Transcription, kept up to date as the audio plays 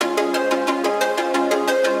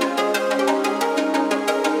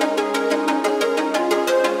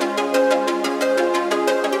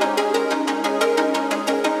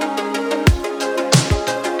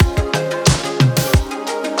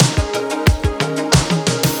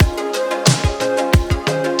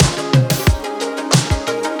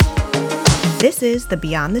This is the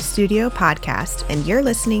Beyond the Studio podcast, and you're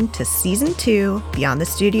listening to Season 2, Beyond the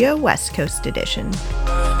Studio West Coast Edition.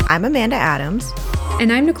 I'm Amanda Adams.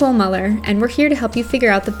 And I'm Nicole Muller, and we're here to help you figure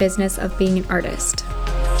out the business of being an artist.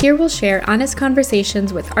 Here we'll share honest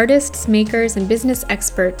conversations with artists, makers, and business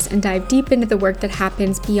experts and dive deep into the work that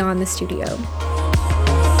happens beyond the studio.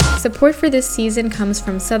 Support for this season comes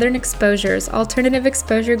from Southern Exposure's Alternative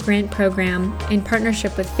Exposure Grant Program in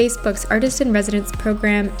partnership with Facebook's Artist in Residence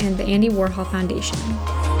program and the Andy Warhol Foundation.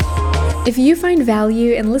 If you find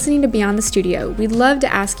value in listening to Beyond the Studio, we'd love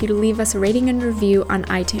to ask you to leave us a rating and review on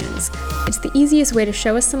iTunes. It's the easiest way to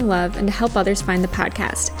show us some love and to help others find the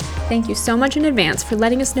podcast. Thank you so much in advance for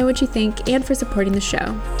letting us know what you think and for supporting the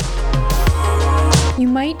show. You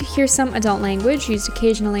might hear some adult language used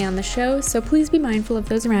occasionally on the show, so please be mindful of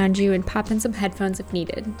those around you and pop in some headphones if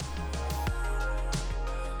needed.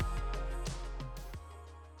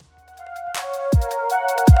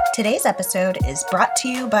 Today's episode is brought to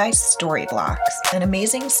you by Storyblocks, an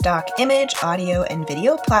amazing stock image, audio, and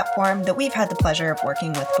video platform that we've had the pleasure of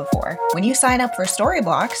working with before. When you sign up for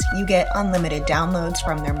Storyblocks, you get unlimited downloads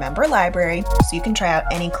from their member library, so you can try out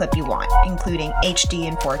any clip you want, including HD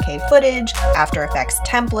and 4K footage, After Effects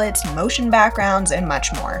templates, motion backgrounds, and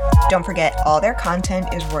much more. Don't forget, all their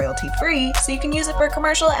content is royalty-free, so you can use it for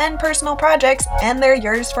commercial and personal projects, and they're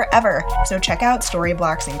yours forever. So check out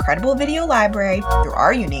Storyblocks' incredible video library through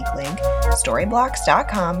our unique link,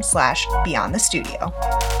 storyblocks.com/beyondthestudio.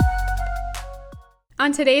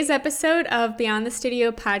 On today's episode of Beyond the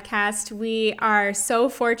Studio podcast, we are so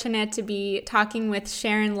fortunate to be talking with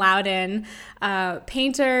Sharon Loudon, a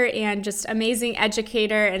painter and just amazing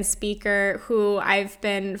educator and speaker who I've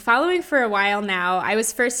been following for a while now. I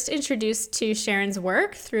was first introduced to Sharon's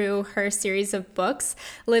work through her series of books,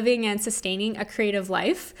 Living and Sustaining a Creative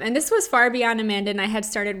Life. And this was far beyond Amanda and I had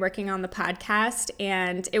started working on the podcast,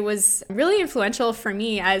 and it was really influential for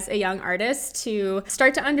me as a young artist to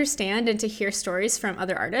start to understand and to hear stories from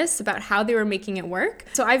other artists about how they were making it work.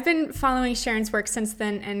 So I've been following Sharon's work since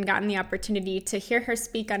then and gotten the opportunity to hear her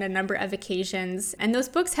speak on a number of occasions. And those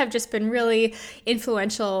books have just been really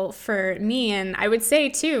influential for me. And I would say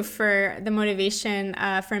too, for the motivation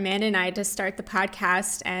for Amanda and I to start the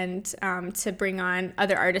podcast and to bring on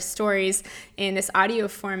other artist stories in this audio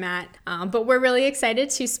format. But we're really excited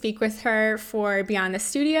to speak with her for Beyond the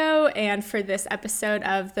Studio and for this episode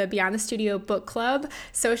of the Beyond the Studio Book Club.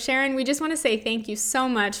 So Sharon, we just want to say thank you so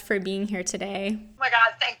much for being here today. Oh my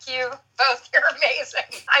God, thank you both. You're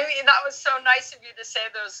amazing. I mean, that was so nice of you to say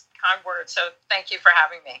those kind words. So thank you for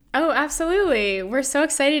having me. Oh, absolutely. We're so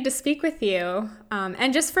excited to speak with you.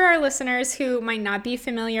 And just for our listeners who might not be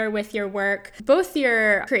familiar with your work, both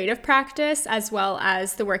your creative practice as well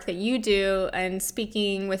as the work that you do and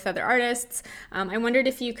speaking with other artists, I wondered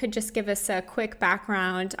if you could just give us a quick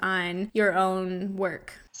background on your own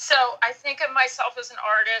work. So I think of myself as an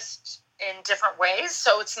artist in different ways.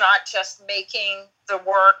 So it's not just making the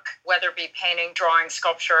work, whether it be painting, drawing,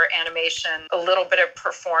 sculpture, animation, a little bit of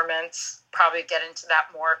performance, probably get into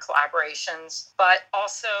that more, collaborations. But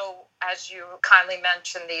also, as you kindly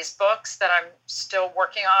mentioned, these books that I'm still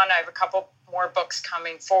working on. I have a couple more books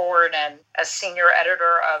coming forward and as senior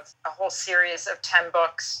editor of a whole series of 10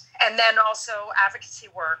 books. And then also advocacy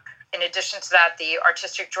work. In addition to that, the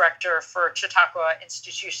artistic director for Chautauqua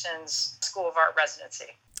Institution's School of Art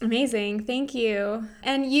residency. Amazing. Thank you.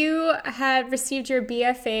 And you had received your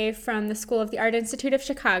BFA from the School of the Art Institute of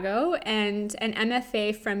Chicago and an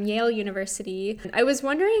MFA from Yale University. I was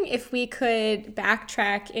wondering if we could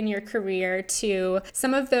backtrack in your career to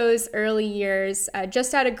some of those early years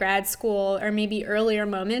just out of grad school or maybe earlier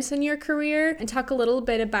moments in your career and talk a little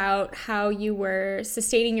bit about how you were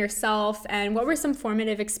sustaining yourself and what were some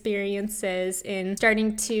formative experiences in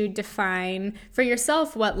starting to define for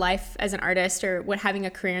yourself what life as an artist or what having a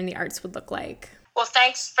career in the arts would look like. Well,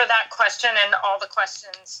 thanks for that question and all the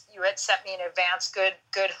questions you had sent me in advance. Good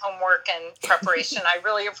homework and preparation. I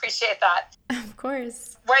really appreciate that. Of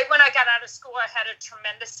course. Right when I got out of school, I had a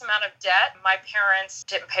tremendous amount of debt. My parents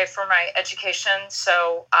didn't pay for my education,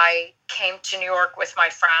 so I came to New York with my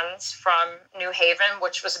friends from New Haven,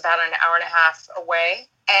 which was about an hour and a half away.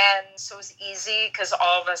 And so it was easy because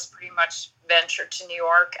all of us pretty much ventured to New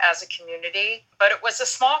York as a community. But it was a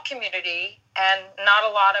small community and not a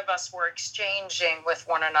lot of us were exchanging with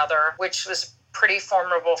one another, which was pretty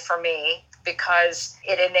formidable for me because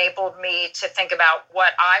it enabled me to think about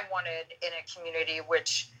what I wanted in a community,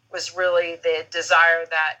 which was really the desire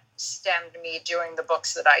that stemmed me doing the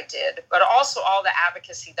books that I did, but also all the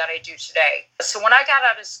advocacy that I do today. So when I got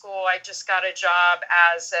out of school, I just got a job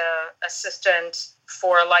as an assistant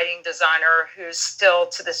for a lighting designer who's still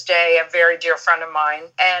to this day a very dear friend of mine.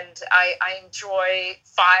 And I enjoy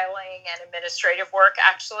filing and administrative work,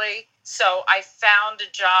 actually. So I found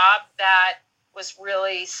a job that was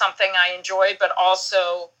really something I enjoyed, but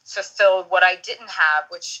also fulfilled what I didn't have,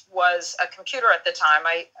 which was a computer at the time.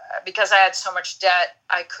 Because I had so much debt,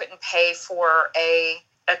 I couldn't pay for a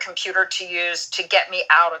computer to use to get me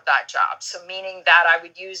out of that job. So meaning that I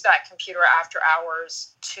would use that computer after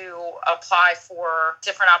hours to apply for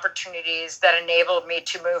different opportunities that enabled me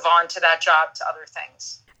to move on to that job to other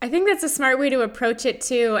things. I think that's a smart way to approach it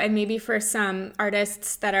too. And maybe for some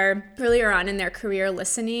artists that are earlier on in their career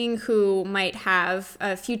listening who might have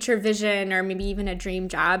a future vision or maybe even a dream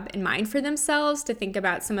job in mind for themselves, to think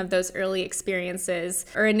about some of those early experiences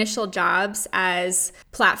or initial jobs as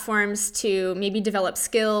platforms to maybe develop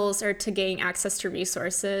skills or to gain access to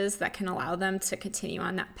resources that can allow them to continue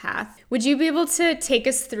on that path. Would you be able to take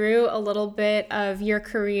us through a little bit of your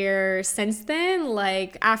career since then?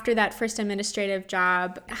 Like after that first administrative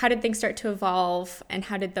job, how did things start to evolve and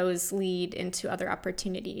how did those lead into other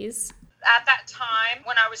opportunities? At that time,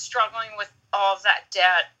 when I was struggling with all of that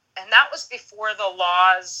debt, and that was before the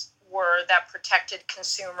laws were that protected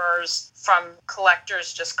consumers from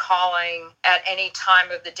collectors just calling at any time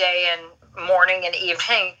of the day and morning and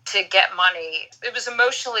evening to get money. It was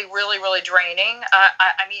emotionally really, really draining.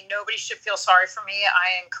 I mean, nobody should feel sorry for me.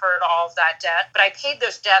 I incurred all of that debt, but I paid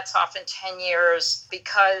those debts off in 10 years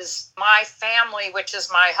because my family, which is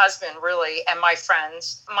my husband really, and my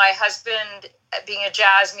friends, my husband being a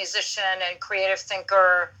jazz musician and creative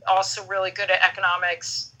thinker, also really good at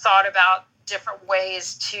economics, thought about different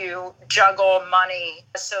ways to juggle money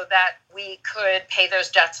so that we could pay those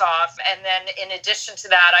debts off. And then in addition to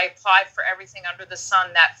that, I applied for everything under the sun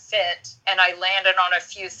that fit, and I landed on a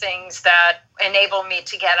few things that enabled me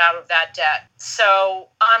to get out of that debt. So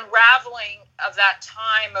unraveling of that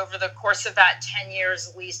time over the course of that 10 years,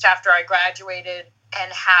 at least after I graduated, and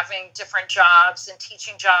having different jobs and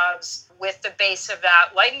teaching jobs with the base of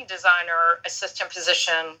that lighting designer assistant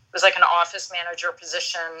position, it was like an office manager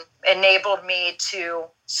position, enabled me to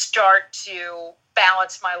start to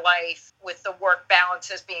balance my life with the work balance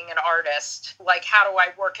as being an artist. Like, how do I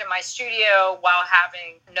work in my studio while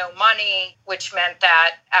having no money, which meant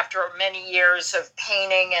that after many years of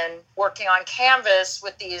painting and working on canvas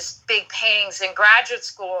with these big paintings in graduate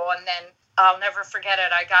school, and then I'll never forget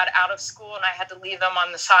it. I got out of school and I had to leave them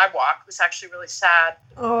on the sidewalk. It was actually really sad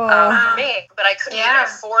for me, but I couldn't even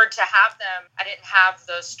afford to have them. I didn't have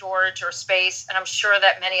the storage or space, and I'm sure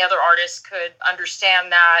that many other artists could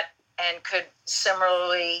understand that and could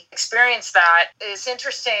similarly experience that. It's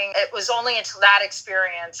interesting. It was only until that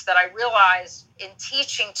experience that I realized in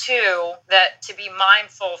teaching too, that to be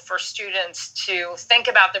mindful for students to think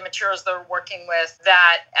about the materials they're working with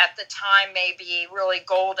that at the time may be really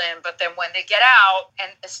golden, but then when they get out,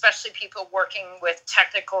 and especially people working with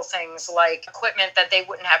technical things like equipment that they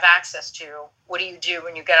wouldn't have access to, what do you do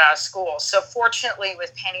when you get out of school? So fortunately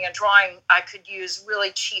with painting and drawing, I could use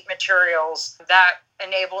really cheap materials that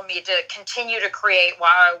enabled me to continue to create while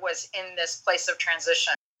I was in this place of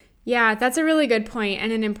transition. Yeah, that's a really good point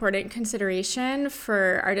and an important consideration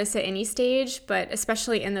for artists at any stage, but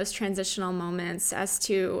especially in those transitional moments as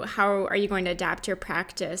to how are you going to adapt your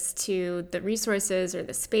practice to the resources or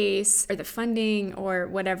the space or the funding or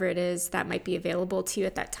whatever it is that might be available to you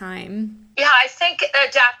at that time. Yeah, I think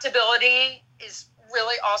adaptability is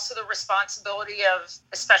really also the responsibility of,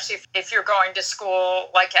 especially if you're going to school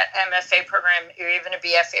like at MFA program or even a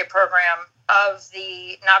BFA program, of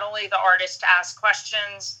the not only the artist to ask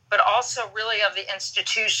questions, but also really of the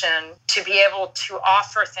institution to be able to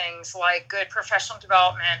offer things like good professional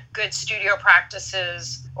development, good studio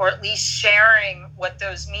practices, or at least sharing what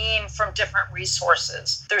those mean from different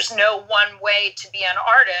resources. There's no one way to be an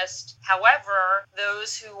artist. However,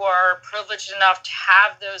 those who are privileged enough to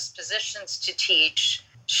have those positions to teach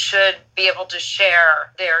should be able to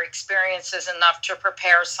share their experiences enough to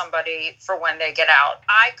prepare somebody for when they get out.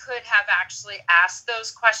 I could have actually asked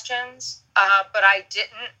those questions, but I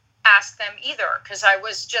didn't ask them either because I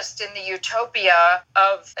was just in the utopia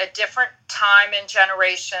of a different time and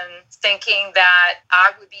generation, thinking that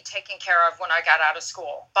I would be taken care of when I got out of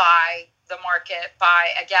school by the market, by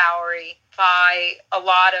a gallery, by a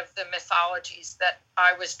lot of the mythologies that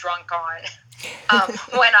I was drunk on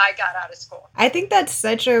when I got out of school. I think that's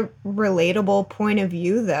such a relatable point of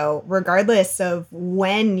view, though, regardless of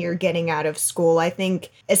when you're getting out of school. I think,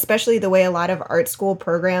 especially the way a lot of art school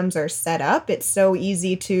programs are set up, it's so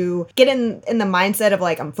easy to get in the mindset of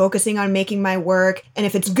like, I'm focusing on making my work, and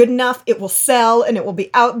if it's good enough, it will sell and it will be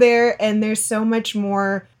out there. And there's so much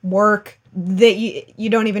more work that you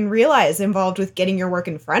don't even realize involved with getting your work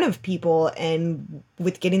in front of people and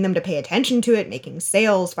with getting them to pay attention to it, making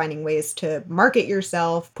sales, finding ways to market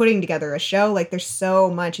yourself, putting together a show. Like, there's so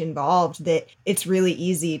much involved that it's really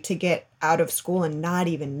easy to get out of school and not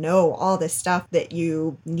even know all this stuff that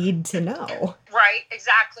you need to know. Right,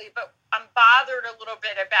 exactly. But I'm bothered a little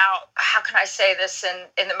bit about, how can I say this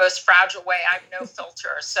in the most fragile way? I have no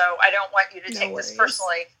filter, so I don't want you to take this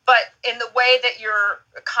personally. But in the way that you're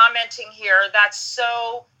commenting here, that's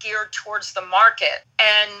so geared towards the market.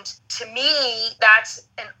 And to me, that's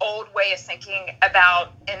an old way of thinking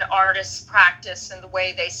about an artist's practice and the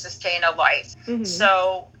way they sustain a life. Mm-hmm.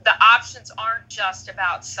 So the options aren't just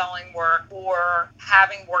about selling work or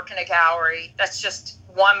having work in a gallery. That's just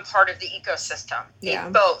one part of the ecosystem. Yeah.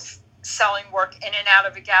 Both selling work in and out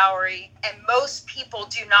of a gallery. And most people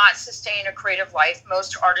do not sustain a creative life.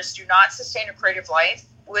 Most artists do not sustain a creative life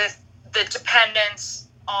with the dependence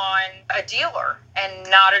on a dealer, and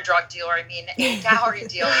not a drug dealer. I mean, a gallery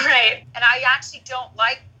dealer. Right. And I actually don't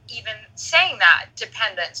like even saying that,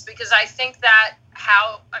 dependence, because I think that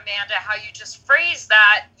Amanda, how you just phrased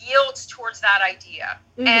that yields towards that idea.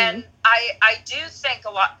 Mm-hmm. And I do think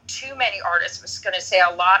too many artists, I was going to say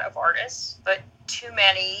a lot of artists, but too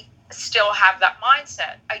many still have that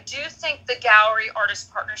mindset. I do think the gallery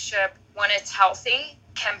artist partnership, when it's healthy,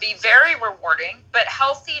 can be very rewarding, but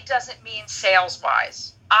healthy doesn't mean sales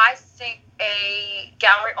wise. I think a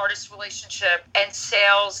gallery artist relationship and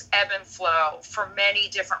sales ebb and flow for many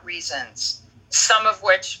different reasons, some of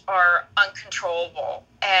which are uncontrollable.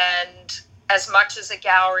 And as much as a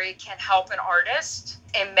gallery can help an artist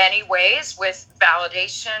in many ways with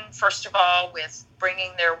validation, first of all, with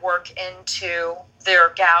bringing their work into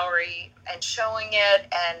their gallery and showing it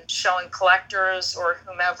and showing collectors or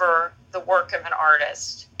whomever the work of an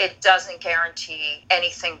artist, it doesn't guarantee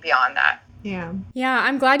anything beyond that. Yeah,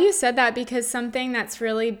 I'm glad you said that, because something that's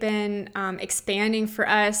really been expanding for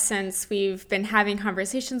us since we've been having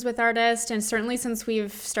conversations with artists, and certainly since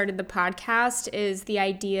we've started the podcast, is the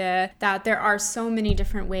idea that there are so many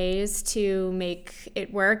different ways to make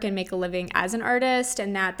it work and make a living as an artist,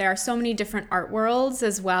 and that there are so many different art worlds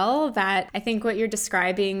as well, that I think what you're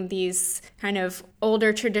describing, these kind of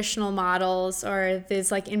older traditional models, or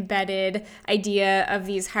this like embedded idea of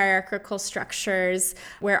these hierarchical structures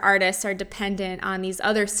where artists are dependent on these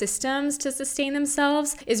other systems to sustain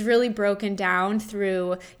themselves, is really broken down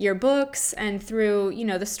through your books and through, you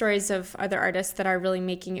know, the stories of other artists that are really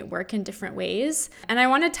making it work in different ways. And I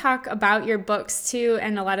want to talk about your books too,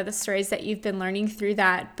 and a lot of the stories that you've been learning through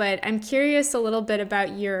that. But I'm curious a little bit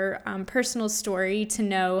about your personal story, to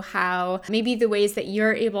know how maybe the ways that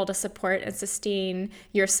you're able to support and sustain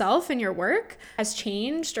yourself and your work has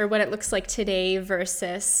changed, or what it looks like today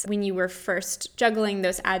versus when you were first juggling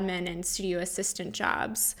those admin and studio assistant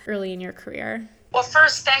jobs early in your career. Well,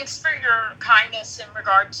 first, thanks for your kindness in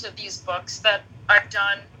regard to these books that I've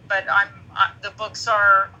done, but the books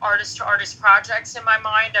are artist-to-artist projects in my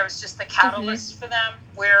mind. I was just the catalyst for them,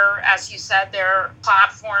 where, as you said, they're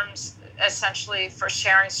platforms essentially for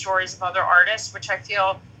sharing stories of other artists, which I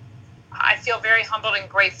feel very humbled and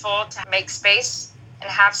grateful to make space and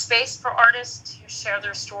have space for artists to share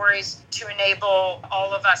their stories, to enable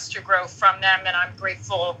all of us to grow from them. And I'm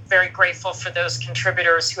grateful, very grateful for those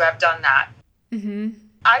contributors who have done that. Mm-hmm.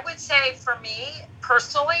 I would say for me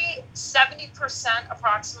personally, 70%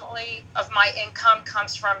 approximately of my income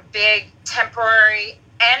comes from big temporary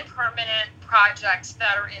and permanent projects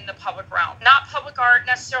that are in the public realm. Not public art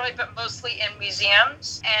necessarily, but mostly in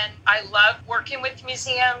museums. And I love working with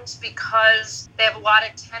museums because they have a lot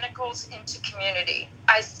of tentacles into community.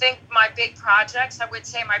 I think I would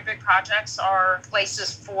say my big projects are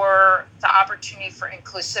places for the opportunity for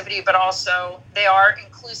inclusivity, but also they are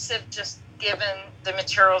inclusive just given the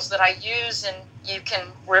materials that I use, and you can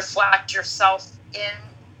reflect yourself in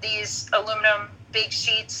these aluminum big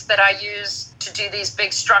sheets that I use to do these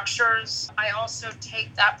big structures. I also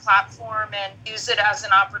take that platform and use it as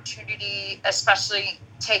an opportunity, especially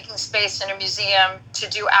taking space in a museum, to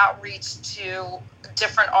do outreach to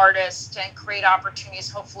different artists and create opportunities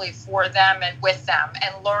hopefully for them and with them,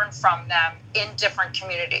 and learn from them in different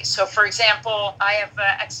communities. So for example, I have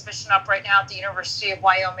an exhibition up right now at the University of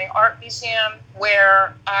Wyoming Art Museum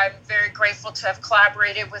where I'm very grateful to have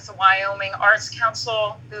collaborated with the Wyoming Arts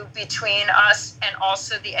Council, who between us and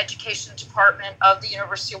also the Education Department of the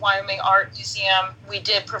University of Wyoming Art Museum, we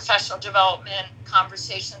did professional development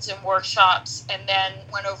conversations and workshops, and then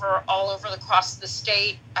went all over across the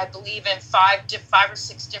state, I believe in five or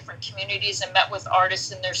six different communities, and met with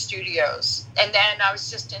artists in their studios. And then I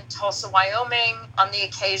was just in Tulsa, Wyoming on the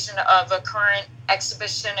occasion of a current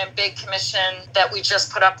exhibition and big commission that we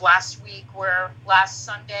just put up last week, where last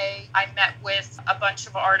Sunday I met with a bunch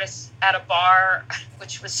of artists at a bar,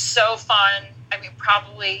 which was so fun. I mean,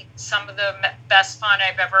 probably some of the best fun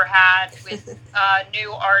I've ever had with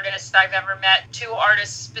new artists I've ever met. 2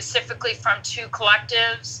 artists specifically from 2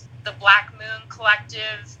 collectives, the Black Moon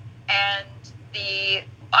Collective and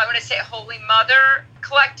I want to say Holy Mother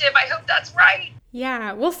Collective. I hope that's right.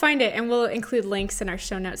 Yeah, we'll find it and we'll include links in our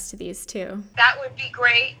show notes to these too. That would be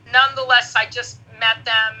great. Nonetheless, I just met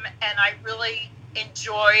them and I really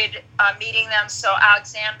enjoyed meeting them. So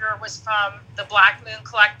Alexander was from the Black Moon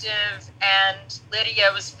Collective and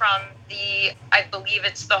Lydia was from I believe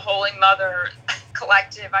it's the Holy Mother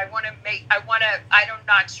Collective. I'm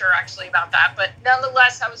not sure actually about that, but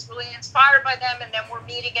nonetheless, I was really inspired by them. And then we're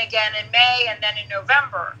meeting again in May and then in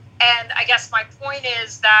November. And I guess my point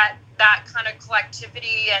is that kind of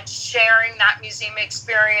collectivity and sharing that museum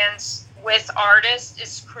experience with artists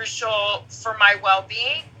is crucial for my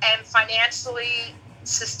well-being, and financially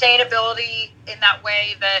sustainability in that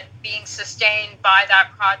way, that being sustained by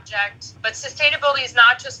that project. But sustainability is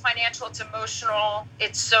not just financial, it's emotional,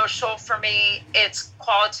 it's social for me, it's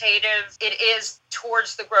qualitative, it is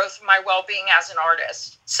towards the growth of my well-being as an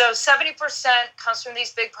artist. So 70% comes from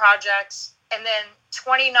these big projects, and then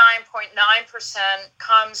 29.9%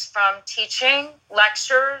 comes from teaching,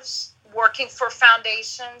 lectures, working for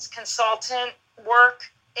foundations, consultant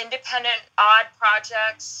work, independent odd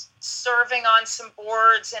projects, serving on some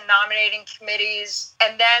boards and nominating committees.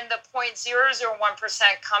 And then the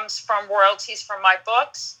 0.001% comes from royalties from my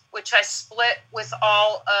books, which I split with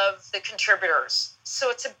all of the contributors. So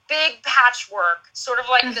it's a big patchwork, sort of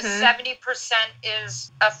like the 70%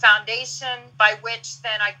 is a foundation by which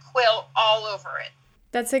then I quilt all over it.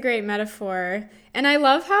 That's a great metaphor. And I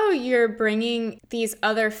love how you're bringing these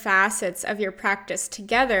other facets of your practice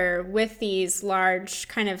together with these large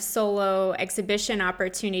kind of solo exhibition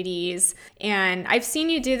opportunities. And I've seen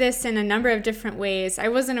you do this in a number of different ways. I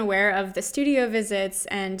wasn't aware of the studio visits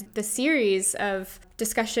and the series of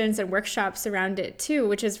discussions and workshops around it too,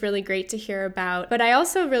 which is really great to hear about. But I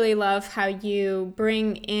also really love how you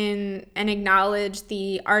bring in and acknowledge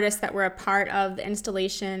the artists that were a part of the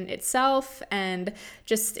installation itself, and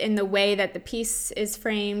just in the way that the piece is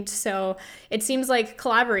framed. So it seems like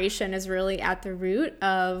collaboration is really at the root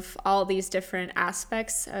of all these different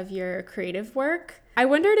aspects of your creative work. I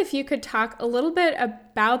wondered if you could talk a little bit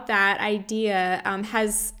about that idea.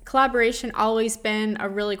 Has collaboration always been a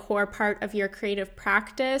really core part of your creative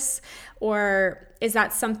practice, or is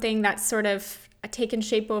that something that's sort of taken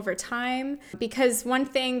shape over time? Because one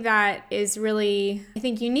thing that is really, I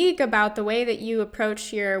think, unique about the way that you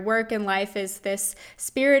approach your work in life is this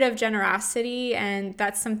spirit of generosity, and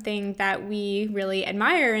that's something that we really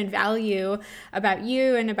admire and value about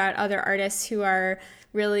you and about other artists who are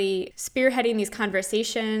really spearheading these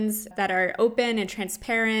conversations that are open and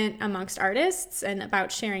transparent amongst artists and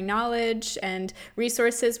about sharing knowledge and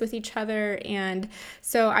resources with each other. And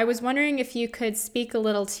so I was wondering if you could speak a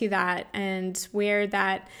little to that and where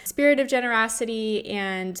that spirit of generosity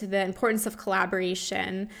and the importance of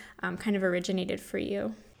collaboration kind of originated for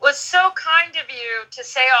you. Well, it's so kind of you to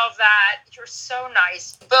say all of that. You're so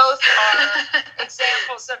nice. Both are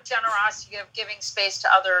examples of generosity, of giving space to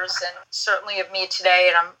others, and certainly of me today,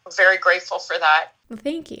 and I'm very grateful for that. Well,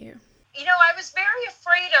 thank you. You know, I was very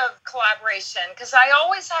afraid of collaboration because I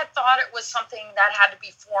always had thought it was something that had to be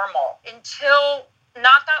formal. Until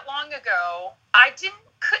not that long ago, I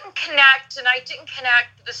couldn't connect, and I didn't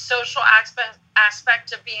connect the social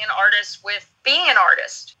aspect of being an artist with being an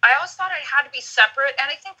artist. I always thought it had to be separate, and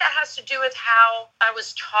I think that has to do with how I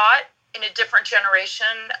was taught in a different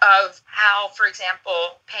generation of how, for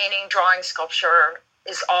example, painting, drawing, sculpture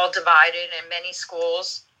is all divided in many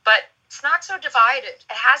schools, but it's not so divided.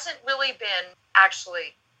 It hasn't really been,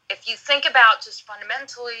 actually. If you think about just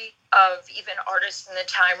fundamentally of even artists in the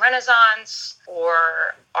Italian Renaissance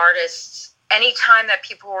or artists, any time that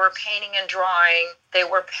people were painting and drawing, they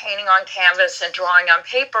were painting on canvas and drawing on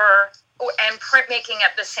paper and printmaking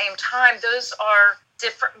at the same time. Those are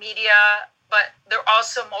different media, but they're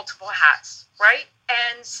also multiple hats, right?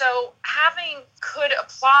 And so could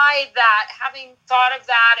apply that, having thought of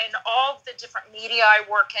that in all of the different media I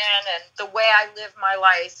work in and the way I live my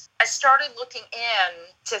life, I started looking in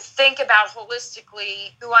to think about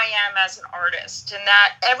holistically who I am as an artist, and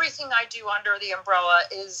that everything I do under the umbrella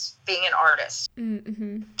is being an artist.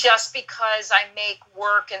 Mm-hmm. Just because I make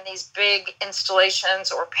work in these big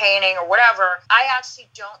installations or painting or whatever, I actually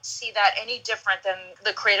don't see that any different than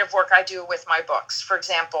the creative work I do with my books, for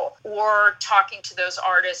example, or talking to those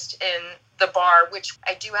artists in the bar, which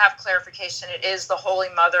I do have clarification. It is the Holy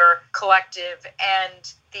Mother Collective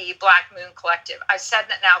and the Black Moon Collective. I've said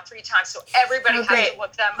that now 3 times, so everybody has to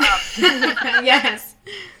look them up. Yes.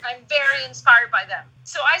 I'm very inspired by them.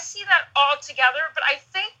 So I see that all together, but I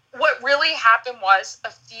think what really happened was a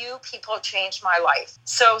few people changed my life.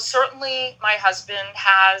 So certainly my husband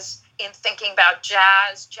has, in thinking about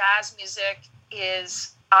jazz music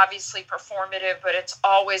is obviously performative, but it's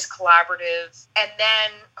always collaborative. And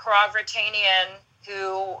then Parag Vartanian,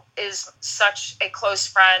 who is such a close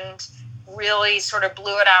friend, really sort of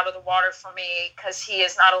blew it out of the water for me, because he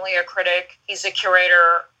is not only a critic, he's a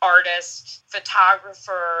curator, artist,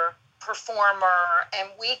 photographer, performer, and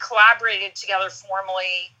we collaborated together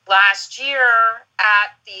formally last year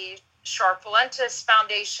at the Sharp Valentis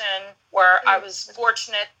Foundation, where I was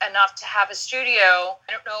fortunate enough to have a studio.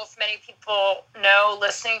 I don't know if many people know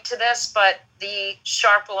listening to this, but the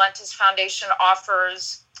Sharp Valentis Foundation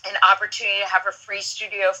offers an opportunity to have a free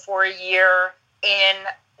studio for a year in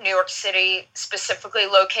New York City, specifically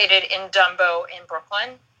located in Dumbo in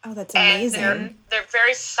Brooklyn. Oh, that's amazing. And they're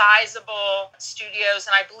very sizable studios,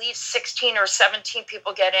 and I believe 16 or 17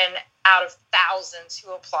 people get in out of thousands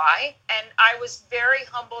who apply. And I was very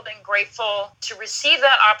humbled and grateful to receive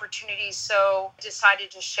that opportunity, so I decided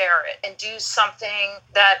to share it and do something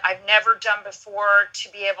that I've never done before, to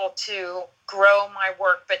be able to grow my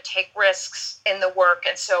work but take risks in the work.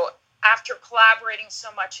 And so after collaborating so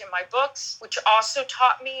much in my books, which also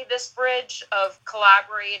taught me this bridge of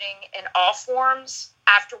collaborating in all forms,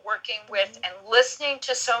 after working with and listening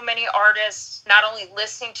to so many artists, not only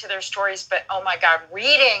listening to their stories, but, oh my God,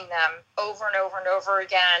 reading them over and over and over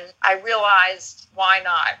again, I realized, why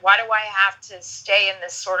not? Why do I have to stay in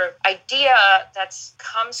this sort of idea that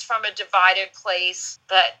comes from a divided place,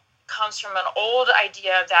 that comes from an old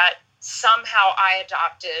idea that somehow I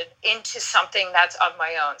adopted into something that's of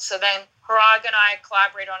my own? So then Parag and I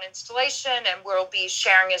collaborate on installation, and we'll be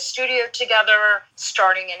sharing a studio together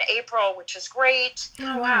starting in April, which is great.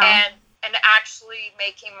 Oh, wow. And actually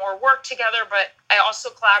making more work together. But I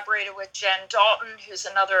also collaborated with Jen Dalton, who's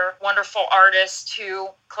another wonderful artist who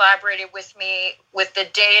collaborated with me with the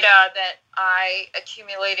data that I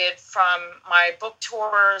accumulated from my book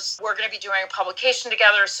tours. We're going to be doing a publication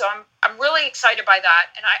together. So I'm really excited by that.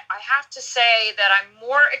 And I have to say that I'm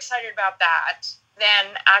more excited about that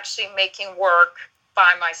than actually making work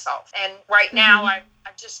by myself. And right now, I'm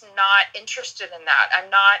just not interested in that. I'm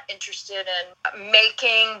not interested in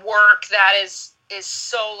making work that is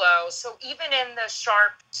solo. So even in the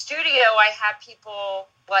Sharp studio, I have people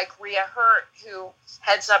like Rhea Hurt, who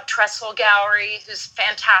heads up Trestle Gallery, who's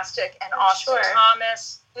fantastic, and Austin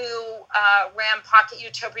Thomas, who ran Pocket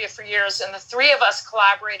Utopia for years. And the three of us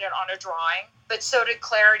collaborated on a drawing, but so did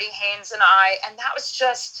Clarity Haynes and I. And that was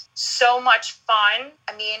just so much fun.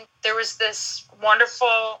 I mean, there was this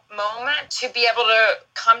wonderful moment to be able to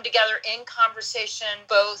come together in conversation,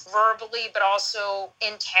 both verbally, but also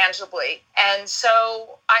intangibly. And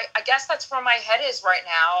so I guess that's where my head is right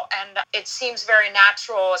now. And it seems very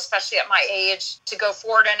natural, especially at my age, to go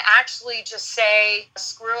forward and actually just say,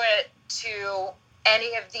 screw it to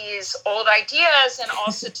any of these old ideas, and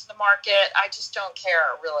also to the market. I just don't care,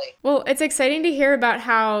 really. Well, it's exciting to hear about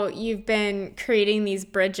how you've been creating these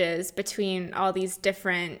bridges between all these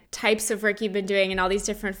different types of work you've been doing and all these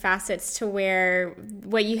different facets, to where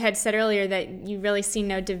what you had said earlier, that you really see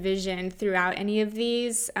no division throughout any of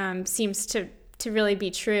these, seems to really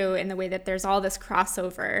be true, in the way that there's all this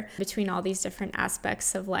crossover between all these different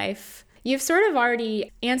aspects of life. You've sort of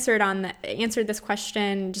already answered this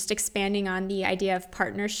question, just expanding on the idea of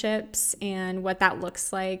partnerships and what that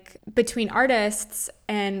looks like between artists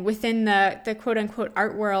and within the quote-unquote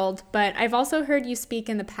art world. But I've also heard you speak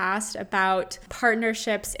in the past about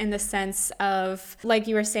partnerships in the sense of, like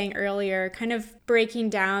you were saying earlier, kind of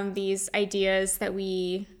breaking down these ideas that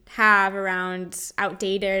we have around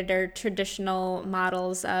outdated or traditional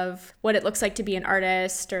models of what it looks like to be an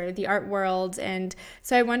artist or the art world. And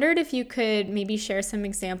so I wondered if you could maybe share some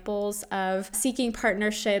examples of seeking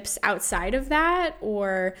partnerships outside of that,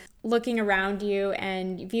 or looking around you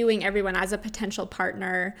and viewing everyone as a potential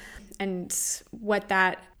partner, and what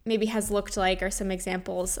that maybe has looked like, or some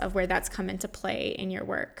examples of where that's come into play in your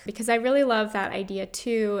work. Because I really love that idea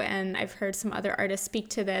too, and I've heard some other artists speak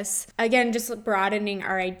to this. Again, just broadening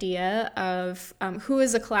our idea of who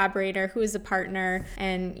is a collaborator, who is a partner,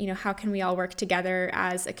 and how can we all work together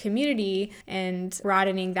as a community, and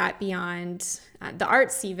broadening that beyond the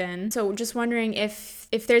arts even. So just wondering if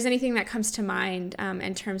there's anything that comes to mind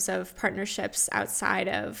in terms of partnerships outside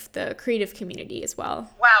of the creative community as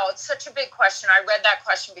well. Wow, it's such a big question. I read that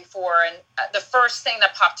question before, and the first thing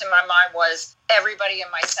that popped in my mind was everybody in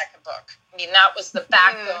my second book. I mean, that was the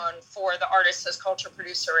backbone for the Artist as Culture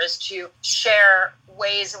Producer, is to share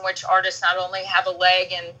ways in which artists not only have a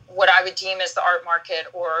leg in what I would deem as the art market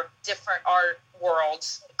or different art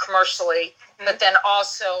worlds commercially, but then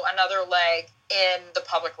also another leg in the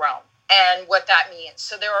public realm and what that means.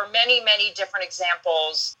 So there are many, many different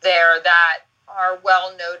examples there that are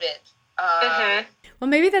well noted. Well,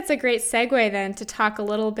 maybe that's a great segue then to talk a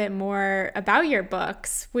little bit more about your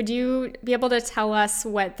books. Would you be able to tell us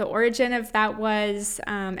what the origin of that was,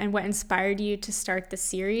 and what inspired you to start the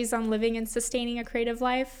series on living and sustaining a creative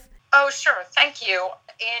life? Oh, sure. Thank you.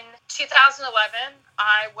 In 2011,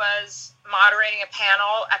 I was moderating a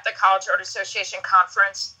panel at the College Art Association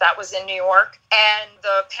conference that was in New York. And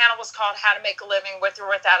the panel was called How to Make a Living with or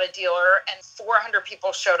Without a Dealer. And 400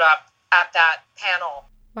 people showed up at that panel.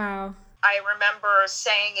 Wow. I remember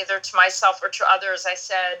saying either to myself or to others, I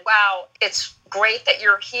said, wow, it's great that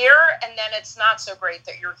you're here. And then it's not so great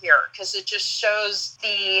that you're here, because it just shows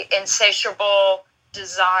the insatiable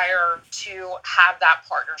desire to have that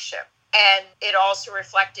partnership. And it also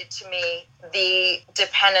reflected to me the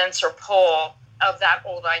dependence or pull of that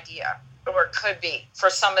old idea, or it could be for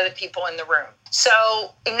some of the people in the room.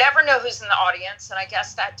 So you never know who's in the audience. And I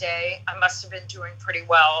guess that day I must have been doing pretty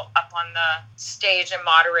well up on the stage and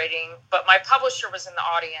moderating. But my publisher was in the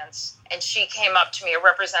audience, and she came up to me, a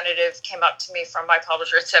representative came up to me from my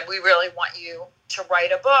publisher and said, we really want you to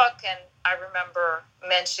write a book. And I remember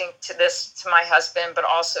mentioning to my husband, but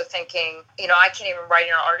also thinking, I can't even write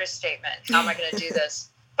an artist statement. How am I going to do this?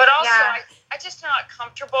 But also, I just not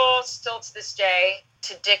comfortable still to this day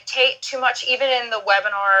to dictate too much, even in the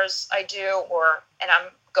webinars I do, and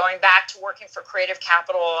I'm going back to working for Creative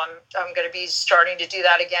Capital. I'm going to be starting to do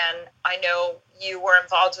that again. I know you were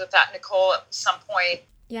involved with that, Nicole, at some point.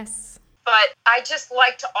 Yes. But I just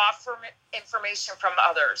like to offer information from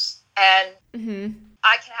others. And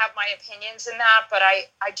I can have my opinions in that, but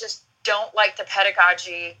I just don't like the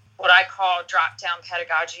pedagogy, what I call drop-down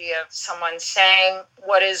pedagogy, of someone saying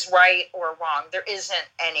what is right or wrong. There isn't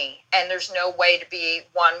any, and there's no way to be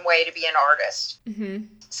one way to be an artist.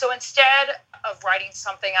 So instead of writing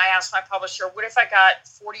something, I asked my publisher, what if I got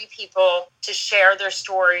 40 people to share their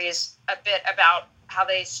stories a bit about how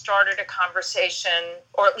they started a conversation,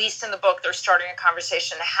 or at least in the book, they're starting a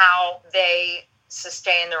conversation, how they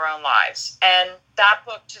sustain their own lives. And that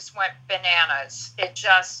book just went bananas. It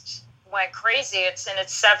just went crazy. It's in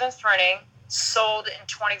its 7th printing, sold in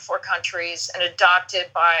 24 countries, and adopted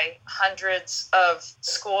by hundreds of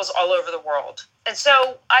schools all over the world. And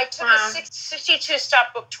so I took a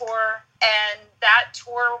 62-stop book tour, and that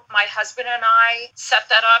tour, my husband and I set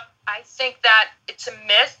that up. I think that it's a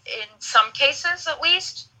myth, in some cases at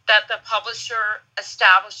least, that the publisher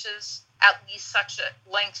establishes at least such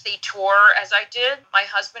a lengthy tour as I did. My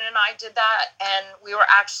husband and I did that, and we were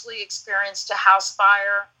actually experienced a house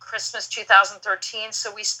fire Christmas 2013.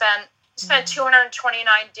 So we spent 229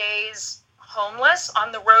 days homeless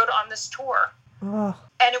on the road on this tour. Oh.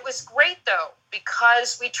 And it was great, though,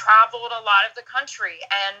 because we traveled a lot of the country,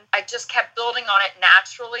 and I just kept building on it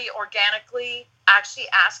naturally, organically, actually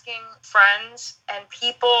asking friends and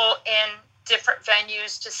people in different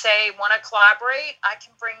venues to say, want to collaborate? I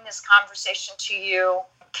can bring this conversation to you.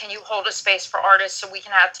 Can you hold a space for artists so we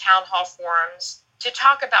can have town hall forums to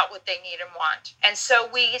talk about what they need and want? And so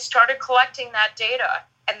we started collecting that data,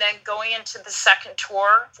 and then going into the second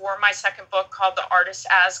tour for my second book called The Artist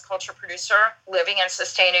as Culture Producer, Living and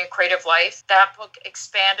Sustaining Creative Life. That book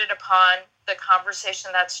expanded upon the conversation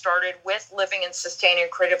that started with Living and Sustaining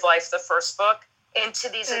Creative Life, the first book, into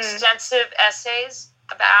these extensive essays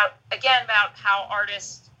about how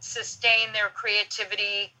artists sustain their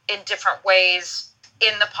creativity in different ways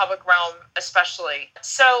in the public realm, especially.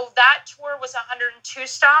 So that tour was 102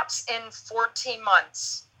 stops in 14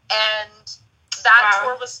 months. And that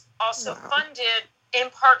tour was also funded in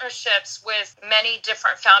partnerships with many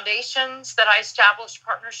different foundations that I established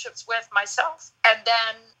partnerships with myself, and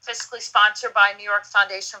then fiscally sponsored by New York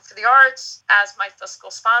Foundation for the Arts as my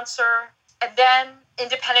fiscal sponsor, and then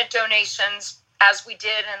independent donations, as we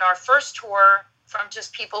did in our first tour, from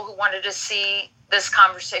just people who wanted to see this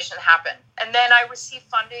conversation happen. And then I received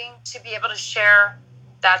funding to be able to share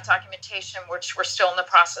that documentation, which we're still in the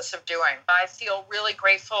process of doing. I feel really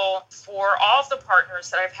grateful for all of the partners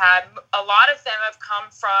that I've had. A lot of them have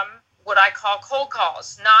come from what I call cold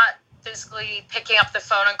calls, not physically picking up the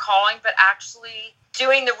phone and calling, but actually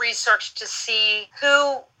doing the research to see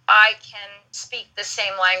who I can speak the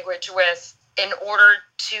same language with in order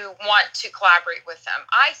to want to collaborate with them.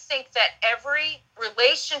 I think that every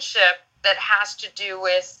relationship that has to do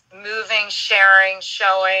with moving, sharing,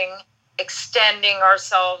 showing, extending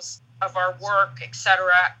ourselves of our work,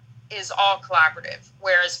 etc., is all collaborative.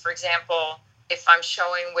 Whereas, for example, if I'm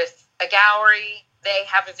showing with a gallery, they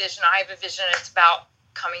have a vision, I have a vision, it's about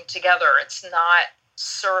coming together. It's not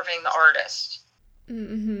serving the artist.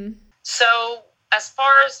 Mm-hmm. So as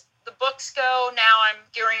far as the books go, now I'm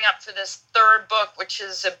gearing up for this third book, which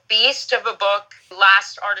is a beast of a book,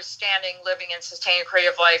 Last Artist Standing, Living and Sustaining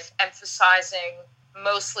Creative Life, emphasizing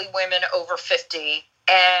mostly women over 50.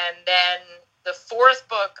 And then the fourth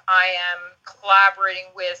book, I am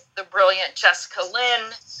collaborating with the brilliant Jessica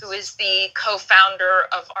Lynn, who is the co-founder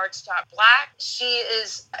of Arts.Black. She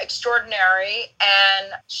is extraordinary,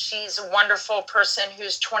 and she's a wonderful person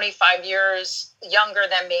who's 25 years younger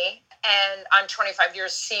than me. And I'm 25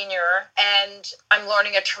 years senior, and I'm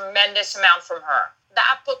learning a tremendous amount from her.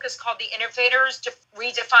 That book is called The Innovators,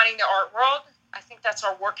 Redefining the Art World. I think that's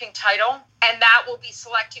our working title. And that will be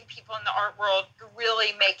selecting people in the art world who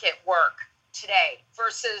really make it work today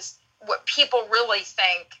versus what people really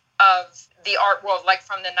think of the art world like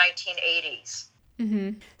from the 1980s.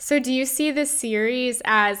 Mm-hmm. So do you see this series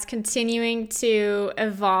as continuing to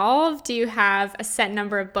evolve? Do you have a set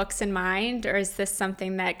number of books in mind, or is this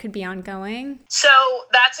something that could be ongoing? So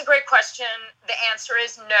that's a great question. The answer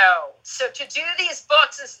is no. So to do these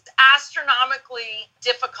books is astronomically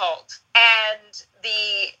difficult. And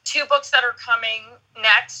the two books that are coming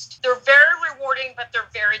next, they're very rewarding, but they're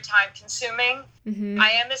very time consuming. Mm-hmm.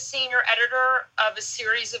 I am a senior editor of a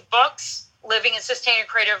series of books, Living and Sustaining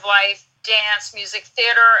Creative Life, Dance, Music,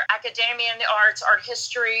 Theater, Academia in the Arts, Art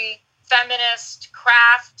History, Feminist,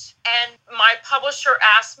 Craft. And my publisher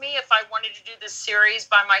asked me if I wanted to do this series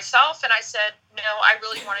by myself. And I said, no, I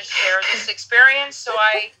really want to share this experience. So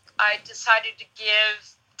I decided to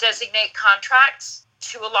designate contracts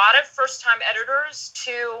to a lot of first-time editors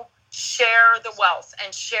to share the wealth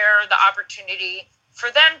and share the opportunity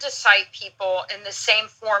for them to cite people in the same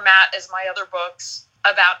format as my other books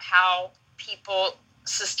about how people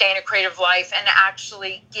sustain a creative life and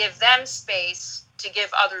actually give them space to give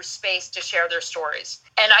others space to share their stories.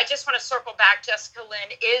 And I just want to circle back. Jessica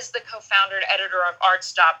Lynn is the co-founder and editor of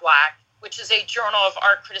Arts.Black, which is a journal of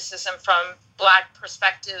art criticism from Black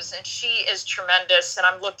perspectives. And she is tremendous. And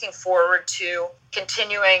I'm looking forward to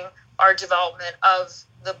continuing our development of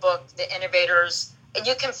the book, The Innovators. And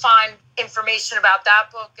you can find information about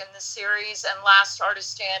that book and the series and Last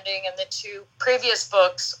Artist Standing and the two previous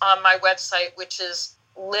books on my website, which is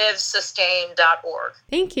livesustain.org.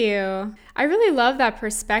 Thank you. I really love that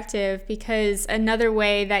perspective, because another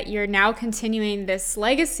way that you're now continuing this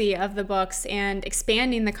legacy of the books and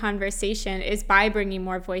expanding the conversation is by bringing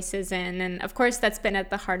more voices in. And of course, that's been at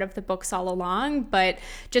the heart of the books all along, but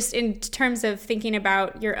just in terms of thinking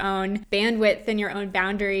about your own bandwidth and your own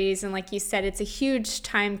boundaries. And like you said, it's a huge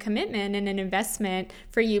time commitment and an investment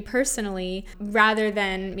for you personally, rather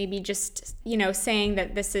than maybe just, saying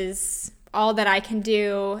that this is all that I can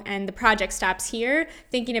do and the project stops here,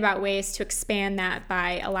 thinking about ways to expand that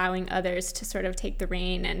by allowing others to sort of take the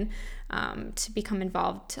reign and to become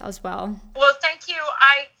involved as well. Well, thank you.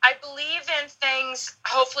 I believe in things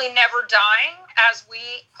hopefully never dying, as we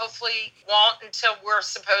hopefully won't until we're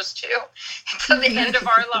supposed to, until the end of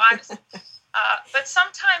our lives. But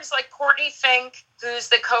sometimes, like Courtney Fink, who's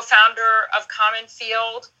the co-founder of Common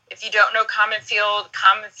Field. If you don't know Common Field,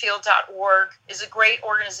 commonfield.org is a great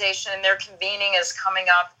organization, and their convening is coming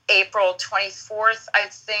up April 24th, I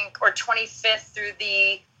think, or 25th through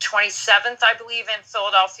the 27th, I believe, in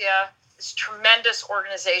Philadelphia. It's a tremendous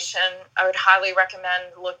organization. I would highly recommend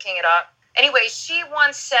looking it up. Anyway, she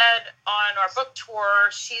once said on our book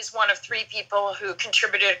tour, she's one of 3 people who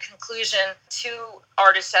contributed Conclusion to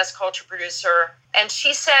Artist as Culture Producer. And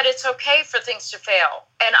she said it's okay for things to fail.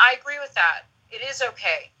 And I agree with that. It is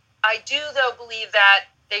okay. I do, though, believe that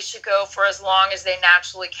they should go for as long as they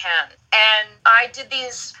naturally can. And I did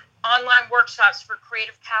these online workshops for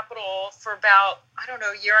Creative Capital for about,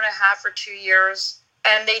 a year and a half or 2 years.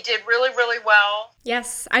 and they did really, really well.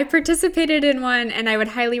 Yes, I participated in one, and I would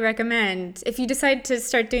highly recommend, if you decide to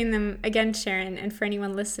start doing them again, Sharon, and for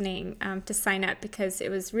anyone listening, to sign up, because it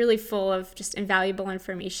was really full of just invaluable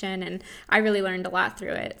information, and I really learned a lot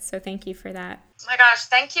through it. So thank you for that. Oh my gosh,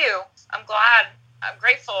 thank you. I'm glad. I'm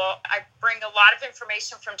grateful. I bring a lot of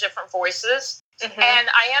information from different voices. Mm-hmm. And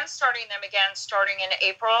I am starting them again starting in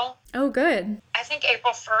April. Oh, good. I think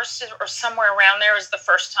April 1st or somewhere around there is the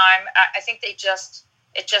first time. I think it just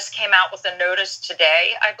came out with a notice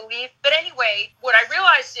today, I believe. But anyway, what I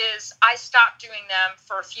realized is I stopped doing them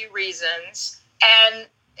for a few reasons. And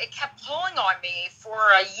it kept pulling on me for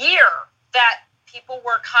a year that people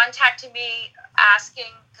were contacting me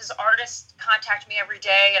asking, because artists contact me every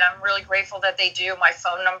day, and I'm really grateful that they do. My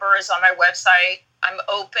phone number is on my website. I'm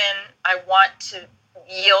open. I want to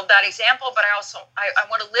yield that example, but I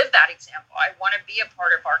want to live that example. I want to be a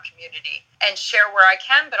part of our community and share where I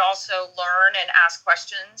can, but also learn and ask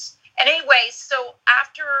questions. And anyway, so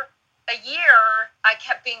after a year, I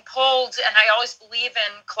kept being pulled, and I always believe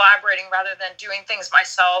in collaborating rather than doing things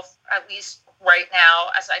myself, at least right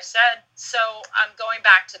now, as I've said. So I'm going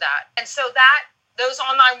back to that. And so those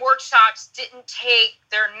online workshops didn't take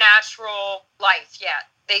their natural life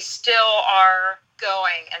yet. They still are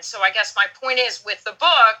going. And so I guess my point is, with the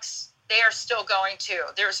books, they are still going too.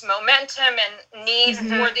 There's momentum and need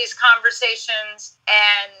for these conversations.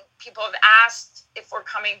 And people have asked if we're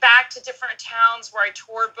coming back to different towns where I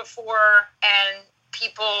toured before, and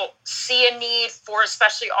people see a need for,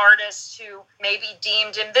 especially artists who may be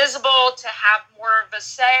deemed invisible, to have more of a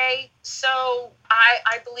say. So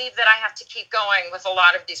I believe that I have to keep going with a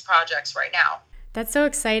lot of these projects right now. That's so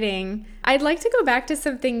exciting. I'd like to go back to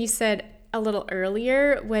something you said a little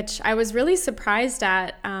earlier, which I was really surprised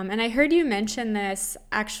at. And I heard you mention this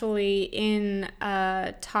actually in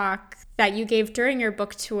a talk that you gave during your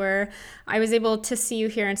book tour. I was able to see you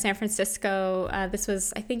here in San Francisco. This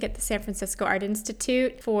was, I think, at the San Francisco Art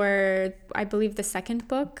Institute for, I believe, the second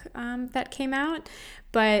book that came out.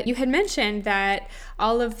 But you had mentioned that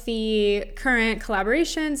all of the current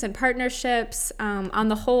collaborations and partnerships on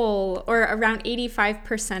the whole, or around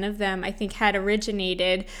 85% of them, I think, had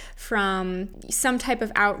originated from some type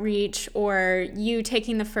of outreach or you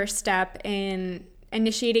taking the first step in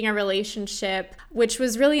initiating a relationship, which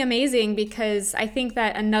was really amazing, because I think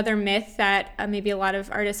that another myth that maybe a lot of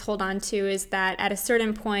artists hold on to is that at a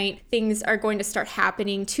certain point, things are going to start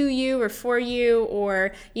happening to you or for you,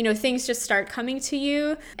 or, things just start coming to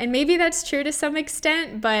you. And maybe that's true to some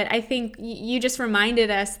extent, but I think you just reminded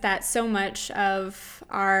us that so much of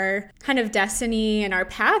our kind of destiny and our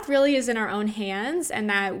path really is in our own hands, and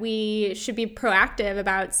that we should be proactive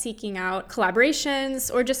about seeking out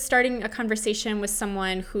collaborations or just starting a conversation with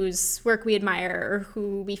someone whose work we admire or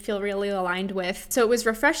who we feel really aligned with. So it was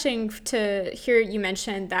refreshing to hear you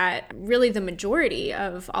mention that really the majority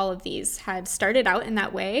of all of these had started out in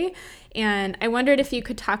that way. And I wondered if you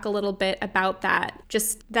could talk a little bit about that,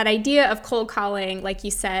 just that idea of cold calling, like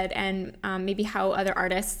you said, and maybe how other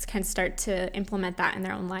artists can start to implement that in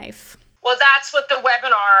their own life. Well, that's what the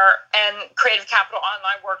webinar and Creative Capital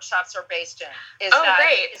online workshops are based in, is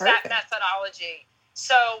that methodology.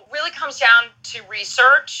 So really comes down to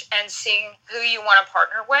research and seeing who you want to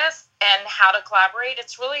partner with and how to collaborate.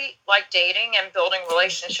 It's really like dating and building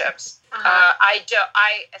relationships. I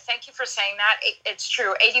thank you for saying that. It's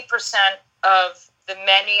true. 80% of the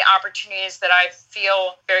many opportunities that I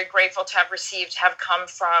feel very grateful to have received have come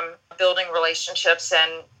from building relationships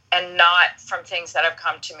and not from things that have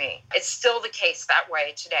come to me. It's still the case that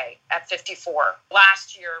way today at 54.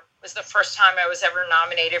 Last year was the first time I was ever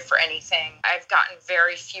nominated for anything. I've gotten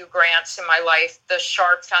very few grants in my life. The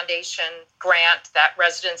Sharp Foundation grant, that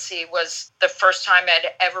residency, was the first time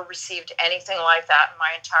I'd ever received anything like that in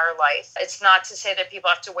my entire life. It's not to say that people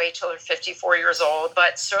have to wait till they're 54 years old,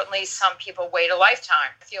 but certainly some people wait a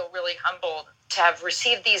lifetime. I feel really humbled to have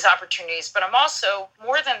received these opportunities, but I'm also,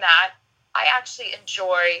 more than that, I actually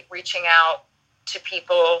enjoy reaching out to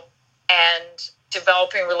people and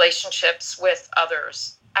developing relationships with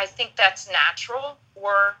others. I think that's natural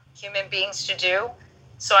for human beings to do.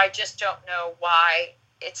 So I just don't know why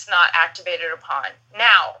it's not activated upon.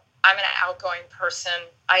 Now, I'm an outgoing person.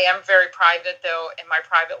 I am very private, though, in my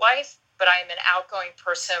private life, but I am an outgoing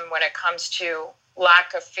person when it comes to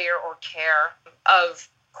lack of fear or care of,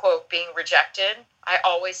 quote, being rejected. I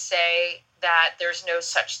always say that there's no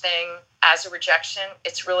such thing as a rejection.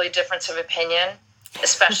 It's really a difference of opinion,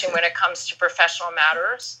 especially when it comes to professional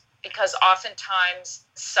matters, because oftentimes,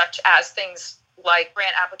 such as things like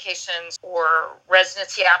grant applications or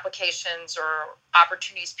residency applications or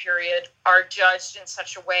opportunities period, are judged in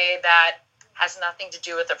such a way that has nothing to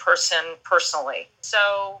do with the person personally.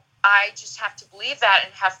 So I just have to believe that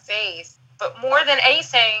and have faith. But more than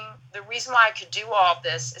anything, the reason why I could do all of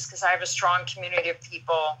this is because I have a strong community of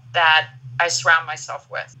people that I surround myself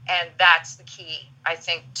with. And that's the key, I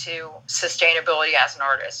think, to sustainability as an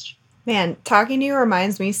artist. Man, talking to you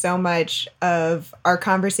reminds me so much of our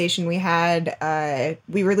conversation we had.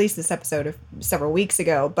 We released this episode several weeks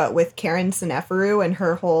ago, but with Karen Seneferu and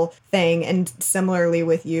her whole thing. And similarly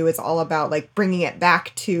with you, it's all about like bringing it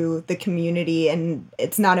back to the community. And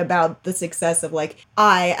it's not about the success of like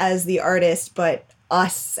I as the artist, but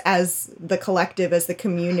us as the collective, as the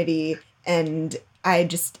community. And I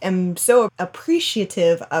just am so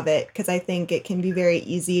appreciative of it because I think it can be very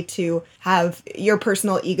easy to have your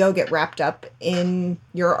personal ego get wrapped up in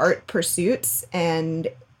your art pursuits, and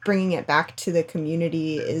bringing it back to the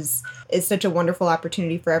community is such a wonderful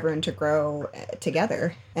opportunity for everyone to grow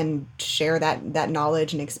together and share that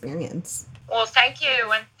knowledge and experience. Well, thank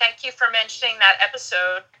you. And thank you for mentioning that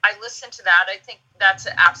episode. I listened to that. I think that's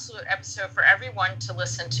an absolute episode for everyone to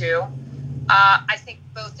listen to. I think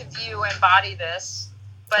both of you embody this,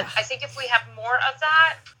 but I think if we have more of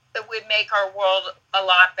that, it would make our world a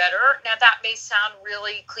lot better. Now, that may sound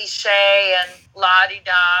really cliche and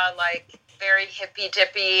la-di-da, like very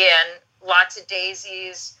hippy-dippy and lots of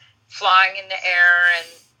daisies flying in the air and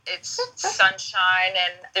it's sunshine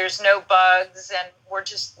and there's no bugs and we're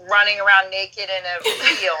just running around naked in a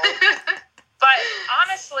field. But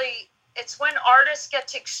honestly, it's when artists get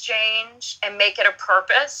to exchange and make it a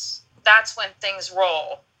purpose, that's when things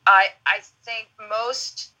roll. I think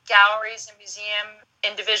most galleries and museum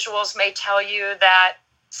individuals may tell you that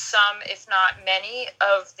some, if not many,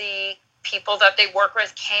 of the people that they work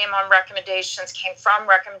with came from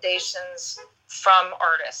recommendations from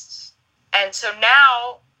artists. And so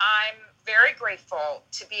now I'm very grateful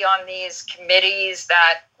to be on these committees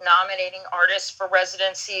that nominating artists for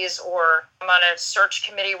residencies, or I'm on a search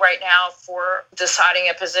committee right now for deciding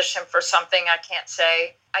a position for something I can't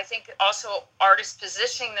say. I think also artists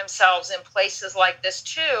positioning themselves in places like this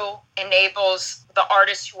too enables the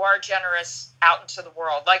artists who are generous out into the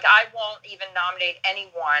world. Like I won't even nominate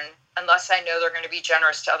anyone unless I know they're going to be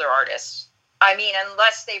generous to other artists. I mean,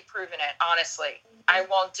 unless they've proven it, honestly. I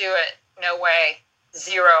won't do it. No way.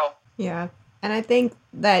 Zero. Yeah. And I think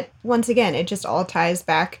that, once again, it just all ties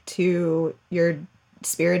back to your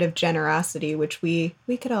spirit of generosity, which we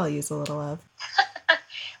could all use a little of.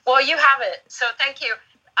 Well, you have it. So thank you.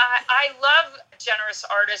 I love generous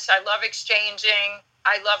artists. I love exchanging.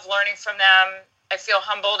 I love learning from them. I feel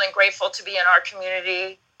humbled and grateful to be in our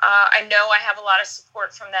community. I know I have a lot of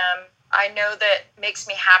support from them. I know that makes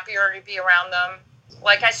me happier to be around them.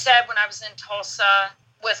 Like I said, when I was in Tulsa,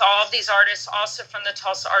 with all of these artists, also from the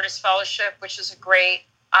Tulsa Artist Fellowship, which is a great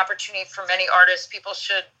opportunity for many artists. People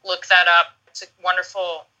should look that up. It's a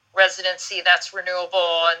wonderful residency that's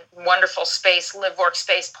renewable and wonderful space, live work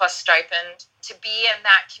space plus stipend. To be in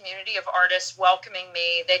that community of artists welcoming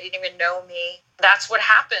me, they didn't even know me. That's what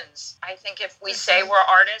happens. I think if we say we're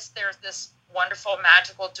artists, there's this wonderful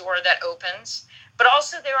magical door that opens. But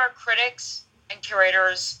also there are critics and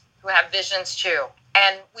curators who have visions too.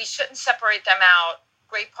 And we shouldn't separate them out.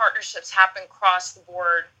 Great partnerships happen across the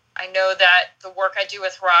board. I know that the work I do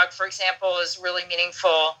with Hrag, for example, is really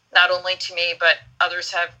meaningful, not only to me, but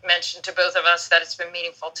others have mentioned to both of us that it's been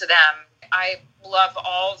meaningful to them. I love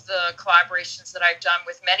all of the collaborations that I've done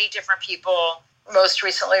with many different people, most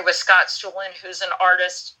recently with Scott Stuhlin, who's an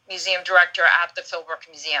artist, museum director at the Philbrook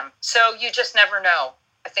Museum. So you just never know.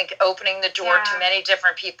 I think opening the door to many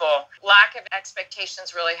different people, lack of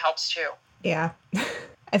expectations really helps too. Yeah.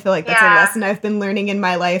 I feel like that's a lesson I've been learning in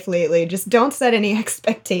my life lately. Just don't set any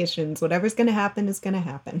expectations. Whatever's going to happen is going to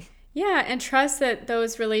happen. Yeah, and trust that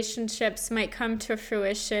those relationships might come to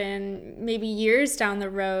fruition maybe years down the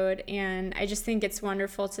road. And I just think it's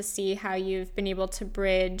wonderful to see how you've been able to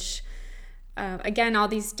bridge, again, all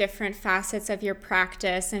these different facets of your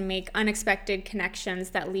practice and make unexpected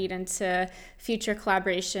connections that lead into future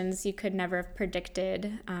collaborations you could never have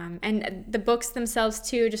predicted. And the books themselves,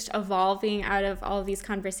 too, just evolving out of all of these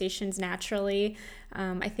conversations naturally.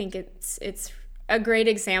 I think it's a great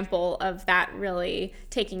example of that really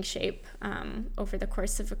taking shape over the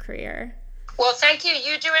course of a career. Well, thank you.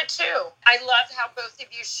 You do it too. I love how both of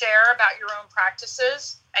you share about your own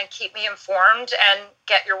practices and keep me informed and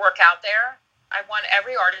get your work out there. I want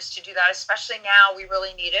every artist to do that, especially now. We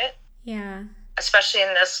really need it. Yeah. Especially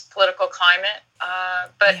in this political climate.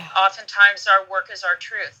 But oftentimes our work is our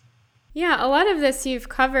truth. Yeah, a lot of this you've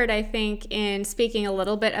covered, I think, in speaking a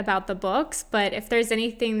little bit about the books, but if there's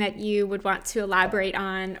anything that you would want to elaborate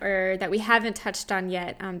on or that we haven't touched on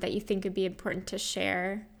yet that you think would be important to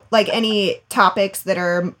share. like any topics that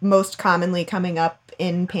are most commonly coming up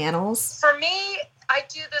in panels? For me, I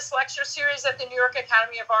do this lecture series at the New York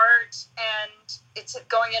Academy of Art, and it's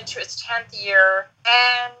going into its 10th year.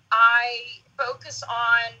 And I focus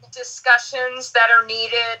on discussions that are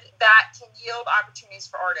needed that can yield opportunities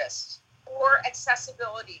for artists, or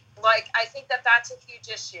accessibility. Like, I think that that's a huge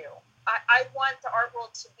issue. I want the art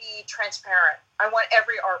world to be transparent. I want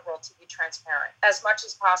every art world to be transparent as much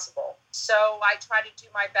as possible. So I try to do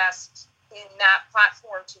my best in that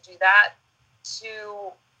platform to do that,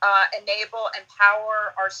 to enable,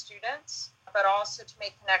 empower our students, but also to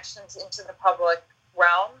make connections into the public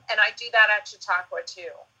realm. And I do that at Chautauqua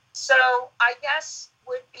too. So I guess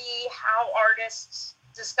would be how artists,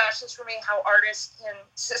 discussions for me, how artists can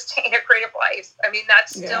sustain a creative life. I mean,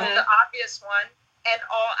 that's still the obvious one, and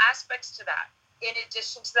all aspects to that. In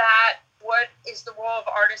addition to that, what is the role of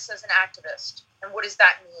artists as an activist? And what does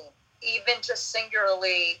that mean? Even just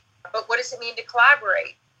singularly, but what does it mean to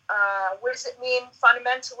collaborate? What does it mean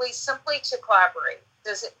fundamentally simply to collaborate?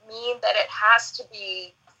 Does it mean that it has to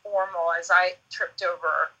be formal, as I tripped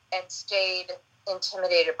over and stayed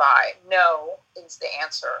intimidated by? No is the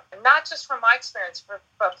answer. And not just from my experience,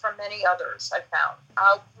 but from many others I've found.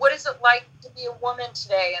 What is it like to be a woman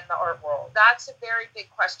today in the art world? That's a very big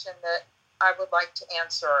question that I would like to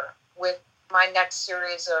answer with my next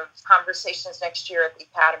series of conversations next year at the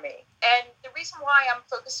Academy. And the reason why I'm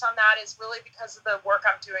focused on that is really because of the work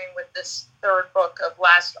I'm doing with this third book of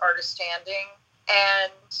Last Artist Standing.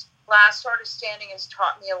 And Last Artist Standing has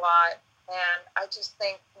taught me a lot. And I just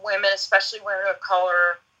think women, especially women of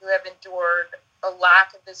color, who have endured a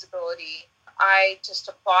lack of visibility, I just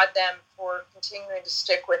applaud them for continuing to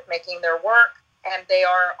stick with making their work. And they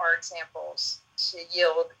are our examples to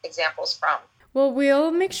yield examples from. Well,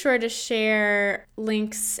 we'll make sure to share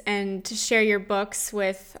links and to share your books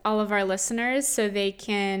with all of our listeners so they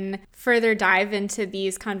can further dive into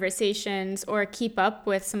these conversations or keep up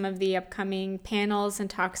with some of the upcoming panels and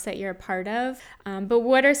talks that you're a part of. But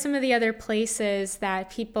what are some of the other places that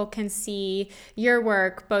people can see your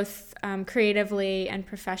work, both creatively and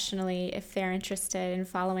professionally, if they're interested in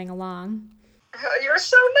following along? You're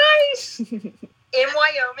so nice! In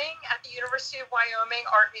Wyoming, at the University of Wyoming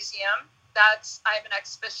Art Museum. I have an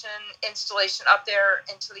exhibition installation up there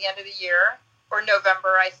until the end of the year, or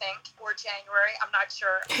November, I think, or January. I'm not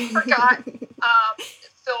sure. I forgot.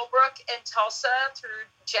 Philbrook in Tulsa through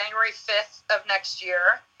January 5th of next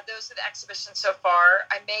year. Those are the exhibitions so far.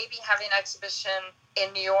 I may be having an exhibition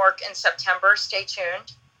in New York in September. Stay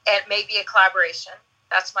tuned. And maybe a collaboration.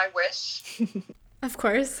 That's my wish. Of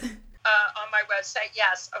course. On my website.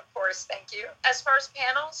 Yes, of course. Thank you. As far as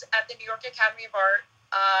panels at the New York Academy of Art,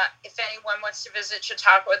 if anyone wants to visit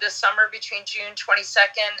Chautauqua this summer between June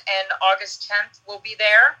 22nd and August 10th, we'll be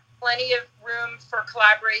there. Plenty of room for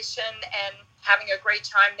collaboration and having a great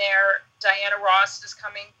time there. Diana Ross is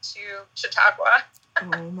coming to Chautauqua.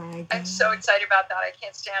 Oh my God. I'm so excited about that. I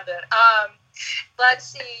can't stand it. Let's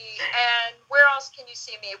see. And where else can you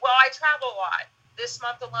see me? Well, I travel a lot. This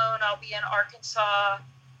month alone, I'll be in Arkansas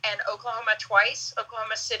and Oklahoma twice,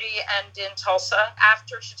 Oklahoma City and in Tulsa.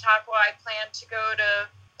 After Chautauqua, I plan to go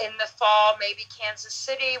to, in the fall, maybe Kansas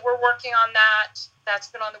City. We're working on that. That's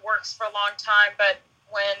been on the works for a long time, but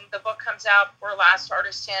when the book comes out for Last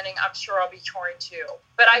Artist Standing, I'm sure I'll be touring too.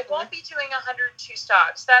 But I won't be doing 102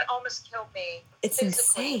 stops. That almost killed me. It's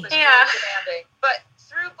insane. It was really demanding. But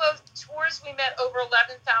through both tours, we met over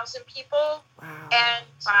 11,000 people. Wow. And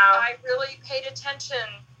I really paid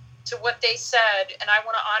attention to what they said, and I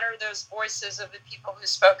want to honor those voices of the people who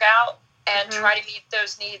spoke out and try to meet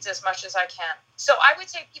those needs as much as I can. So I would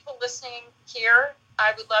say people listening here,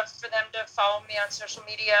 I would love for them to follow me on social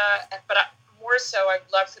media, but more so, I'd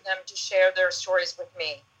love for them to share their stories with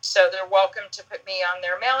me. So they're welcome to put me on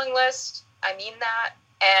their mailing list. I mean that.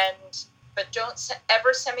 But don't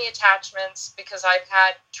ever send me attachments, because I've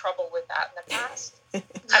had trouble with that in the past.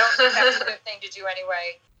 I don't think that's a good thing to do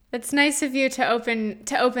anyway. It's nice of you to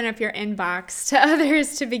open up your inbox to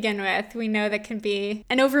others to begin with. We know that can be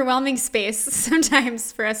an overwhelming space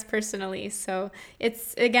sometimes for us personally. So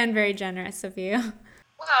it's, again, very generous of you.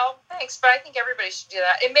 Well, thanks, but I think everybody should do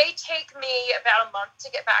that. It may take me about a month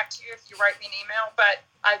to get back to you if you write me an email, but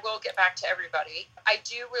I will get back to everybody. I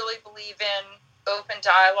do really believe in open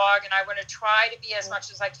dialogue, and I want to try to be as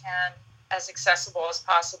much as I can as accessible as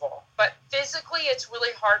possible. But physically, it's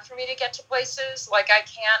really hard for me to get to places. Like, I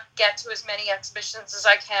can't get to as many exhibitions as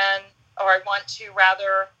I can, or I want to,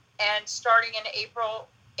 rather. And starting in April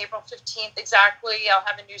 15th exactly, I'll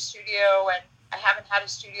have a new studio, and I haven't had a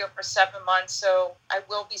studio for 7 months, so I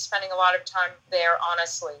will be spending a lot of time there,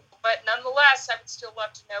 honestly. But nonetheless, I would still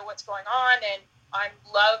love to know what's going on, and I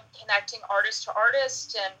love connecting artist to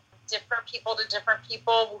artist and different people to different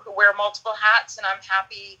people who wear multiple hats, and I'm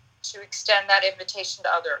happy to extend that invitation to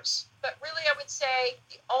others. But really, I would say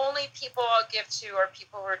the only people I'll give to are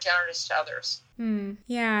people who are generous to others.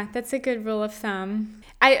 Yeah, that's a good rule of thumb.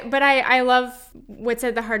 I love what's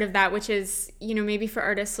at the heart of that, which is, maybe for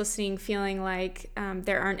artists listening, feeling like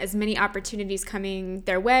there aren't as many opportunities coming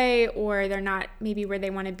their way, or they're not maybe where they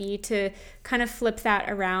want to be, to kind of flip that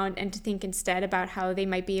around and to think instead about how they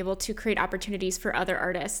might be able to create opportunities for other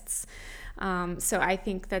artists. So I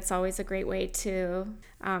think that's always a great way to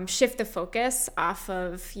shift the focus off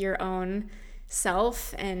of your own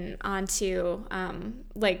self and onto,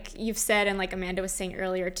 like you've said, and like Amanda was saying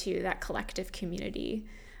earlier too, that collective community.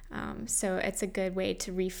 So it's a good way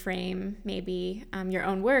to reframe maybe your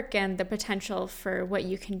own work and the potential for what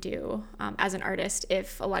you can do as an artist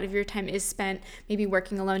if a lot of your time is spent maybe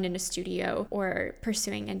working alone in a studio or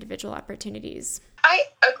pursuing individual opportunities. I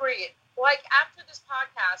agree. Like after this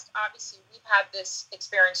podcast, obviously we've had this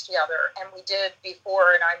experience together, and we did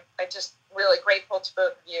before, and I'm just really grateful to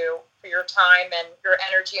both of you for your time and your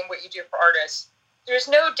energy and what you do for artists. There's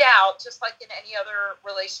no doubt, just like in any other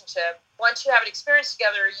relationship, once you have an experience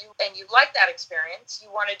together and you like that experience,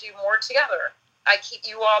 you want to do more together. I keep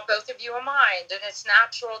you all, both of you, in mind, and it's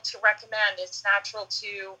natural to recommend. It's natural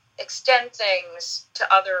to extend things to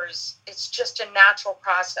others. It's just a natural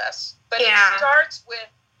process. But It starts with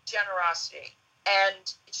generosity,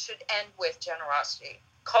 and it should end with generosity.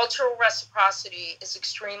 Cultural reciprocity is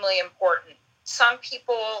extremely important. Some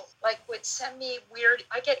people would send me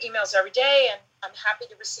I get emails every day, and I'm happy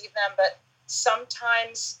to receive them, but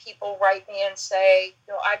sometimes people write me and say,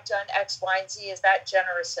 I've done X, Y, and Z. Is that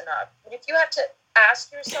generous enough? And if you have to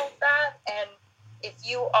ask yourself that, and if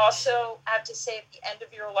you also have to say at the end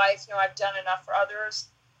of your life, I've done enough for others,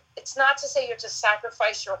 it's not to say you have to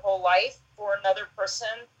sacrifice your whole life for another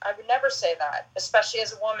person. I would never say that, especially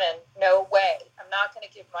as a woman. No way. I'm not going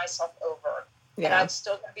to give myself over. Yeah. And I'm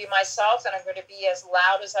still going to be myself, and I'm going to be as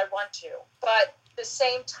loud as I want to. But at the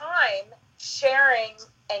same time, sharing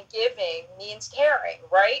and giving means caring,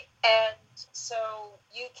 right? And so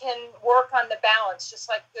you can work on the balance, just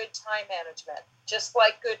like good time management, just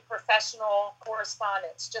like good professional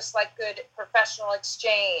correspondence, just like good professional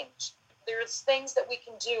exchange. There's things that we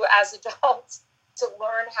can do as adults to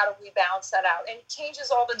learn how to rebalance that out. And it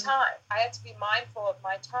changes all the time. I have to be mindful of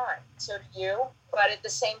my time. So do you. But at the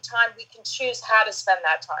same time, we can choose how to spend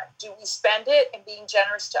that time. Do we spend it in being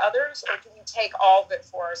generous to others, or do we take all of it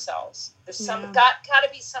for ourselves? There's got to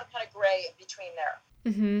be some kind of gray in between there.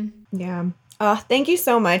 Mm-hmm. Yeah. Thank you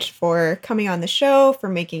so much for coming on the show, for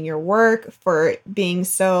making your work, for being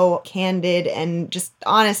so candid and just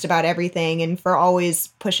honest about everything, and for always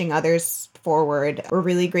pushing others forward. We're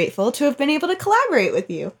really grateful to have been able to collaborate with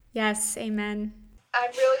you. Yes, amen. I'm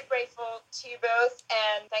really grateful to you both,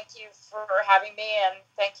 and thank you for having me, and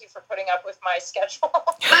thank you for putting up with my schedule.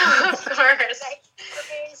 Of course. Thank you for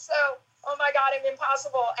being so, oh my God, I'm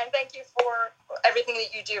impossible. And thank you for everything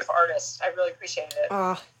that you do for artists. I really appreciate it.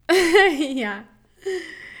 Oh. Yeah.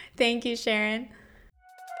 Thank you, Sharon.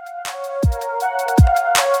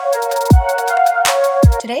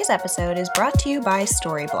 Today's episode is brought to you by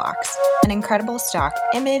Storyblocks, an incredible stock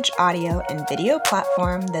image, audio, and video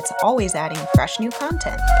platform that's always adding fresh new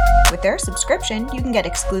content. With their subscription, you can get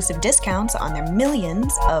exclusive discounts on their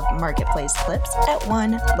millions of marketplace clips at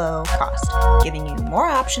one low cost, giving you more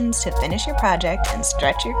options to finish your project and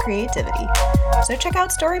stretch your creativity. So check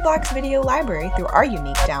out Storyblocks video library through our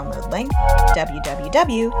unique download link,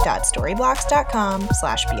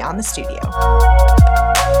 www.storyblocks.com/beyondthestudio.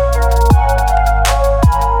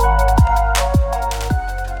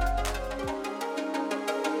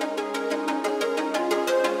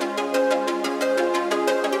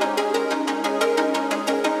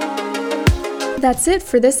 That's it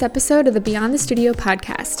for this episode of the Beyond the Studio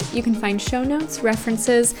podcast. You can find show notes,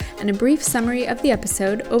 references, and a brief summary of the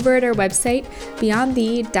episode over at our website,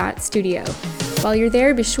 beyondthe.studio. While you're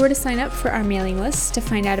there, be sure to sign up for our mailing list to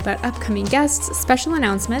find out about upcoming guests, special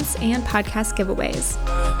announcements, and podcast giveaways.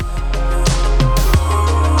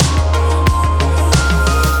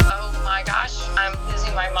 Oh my gosh, I'm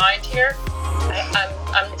losing my mind here.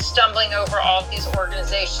 I'm stumbling over all these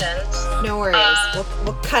organizations. No worries.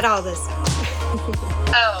 We'll cut all this out.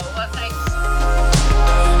 Oh, well, thanks.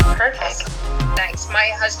 Perfect. Thanks. My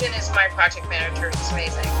husband is my project manager. He's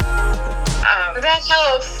amazing. That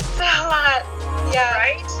helps a lot. Yeah.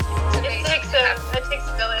 Right? It takes a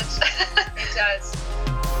village. It does.